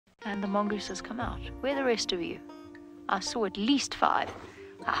And the mongoose has come out. Where are the rest of you? I saw at least 5.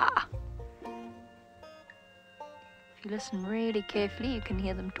 Haha. If you listen really carefully, you can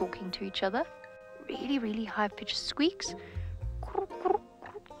hear them talking to each other. Really, really high-pitched squeaks.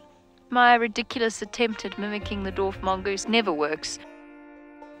 My ridiculous attempt at mimicking the dwarf mongoose never works,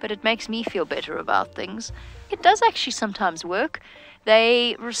 but it makes me feel better about things. It does actually sometimes work.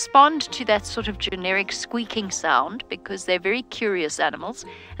 They respond to that sort of generic squeaking sound because they're very curious animals,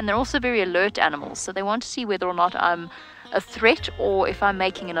 and they're also very alert animals, so they want to see whether or not I'm a threat or if I'm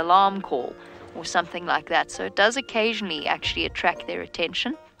making an alarm call or something like that. So it does occasionally actually attract their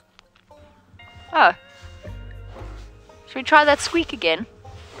attention. Oh. Should we try that squeak again?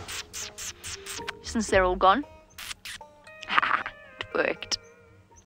 Since they're all gone. Ha! It worked.